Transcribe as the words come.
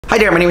Hi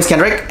there, my name is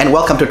Kendrick and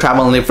welcome to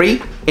Travel and Live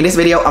Free. In this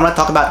video, I'm going to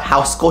talk about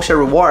how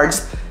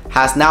ScotiaRewards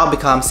has now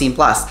become Scene+,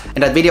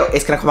 and that video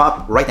is going to come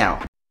up right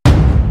now.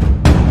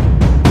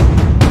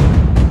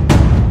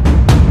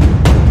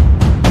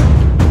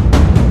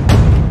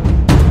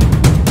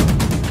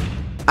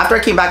 After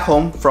I came back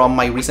home from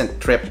my recent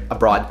trip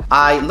abroad,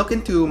 I looked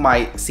into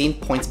my Scene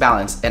points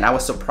balance and I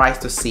was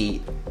surprised to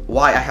see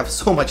why I have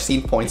so much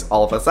Scene points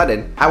all of a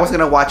sudden. I was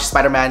gonna watch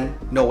Spider-Man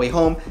No Way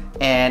Home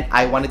and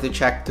I wanted to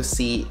check to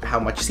see how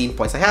much Scene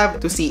points I have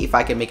to see if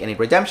I can make any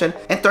redemption,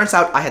 and turns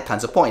out I had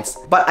tons of points.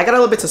 But I got a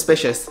little bit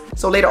suspicious,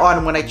 so later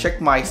on when I checked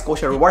my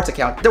ScotiaRewards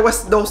account, there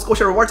was no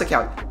ScotiaRewards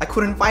account. I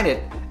couldn't find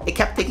it. It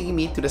kept taking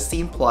me to the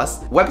Scene Plus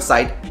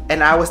website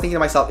and I was thinking to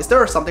myself, is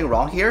there something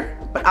wrong here?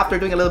 But after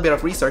doing a little bit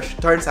of research,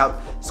 turns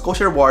out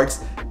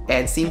ScotiaRewards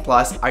and Scene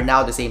Plus are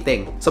now the same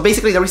thing. So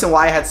basically the reason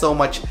why I had so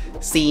much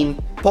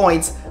Scene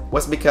points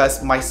was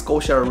because my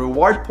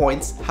ScotiaReward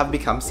points have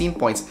become Scene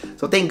points.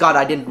 So thank God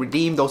I didn't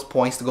redeem those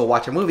points to go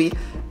watch a movie,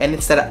 and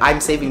instead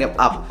I'm saving them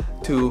up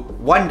to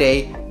one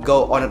day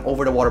go on an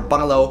over-the-water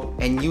bungalow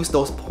and use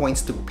those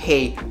points to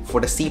pay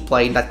for the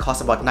seaplane that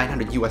costs about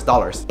 $900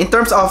 US. In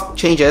terms of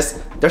changes,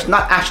 there's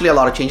not actually a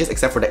lot of changes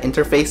except for the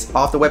interface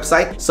of the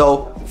website.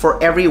 So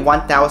for every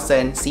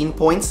 1,000 Scene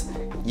points,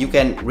 you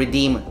can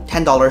redeem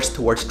 $10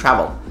 towards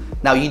travel.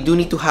 Now you do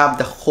need to have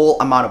the whole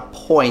amount of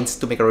points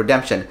to make a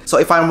redemption. So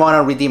if I want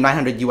to redeem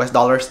 $900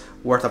 US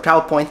worth of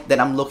travel points, then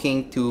I'm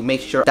looking to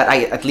make sure that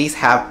I at least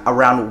have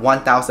around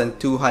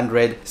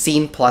 1,200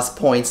 Scene Plus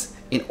points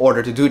in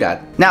order to do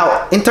that.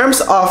 Now, in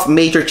terms of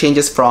major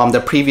changes from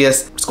the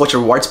previous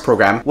ScotiaRewards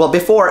program, well,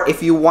 before,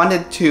 if you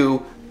wanted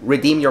to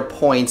redeem your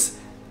points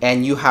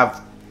and you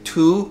have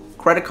two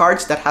credit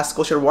cards that has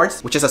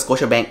ScotiaRewards, which is a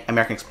Scotiabank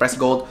American Express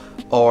Gold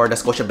or the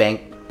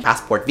Scotiabank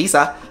Passport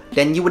Visa,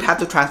 then you would have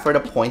to transfer the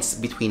points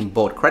between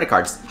both credit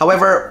cards.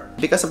 However,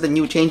 because of the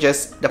new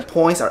changes, the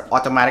points are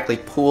automatically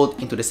pooled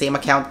into the same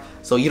account,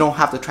 so you don't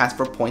have to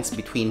transfer points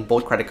between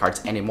both credit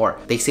cards anymore.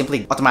 They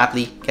simply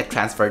automatically get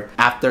transferred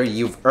after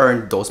you've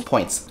earned those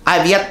points. I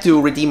have yet to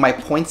redeem my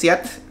points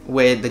yet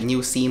with the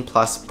new Scene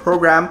Plus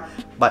program,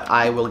 but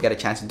I will get a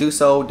chance to do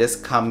so this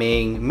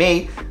coming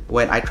May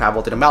when I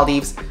travel to the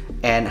Maldives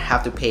and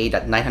have to pay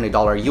that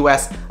 $900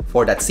 US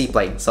for that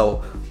seaplane.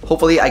 So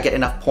hopefully I get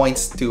enough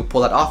points to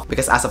pull that off,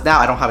 because as of now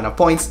I don't have enough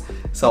points,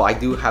 so I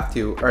do have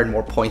to earn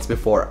more points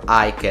before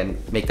I can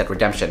make that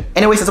redemption.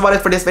 Anyways, that's about it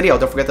for this video.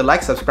 Don't forget to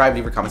like, subscribe,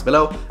 leave your comments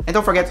below, and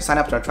don't forget to sign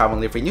up to our Travel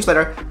and Live Free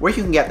newsletter where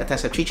you can get a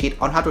 10-step cheat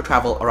sheet on how to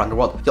travel around the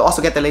world. You'll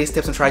also get the latest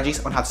tips and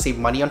strategies on how to save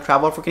money on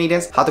travel for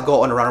Canadians, how to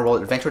go on around the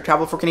world adventure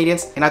travel for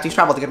Canadians, and how to use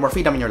travel to get more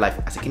freedom in your life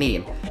as a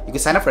Canadian. You can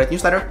sign up for that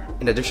newsletter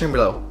in the description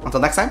below. Until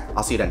next time,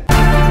 I'll see you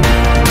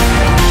then.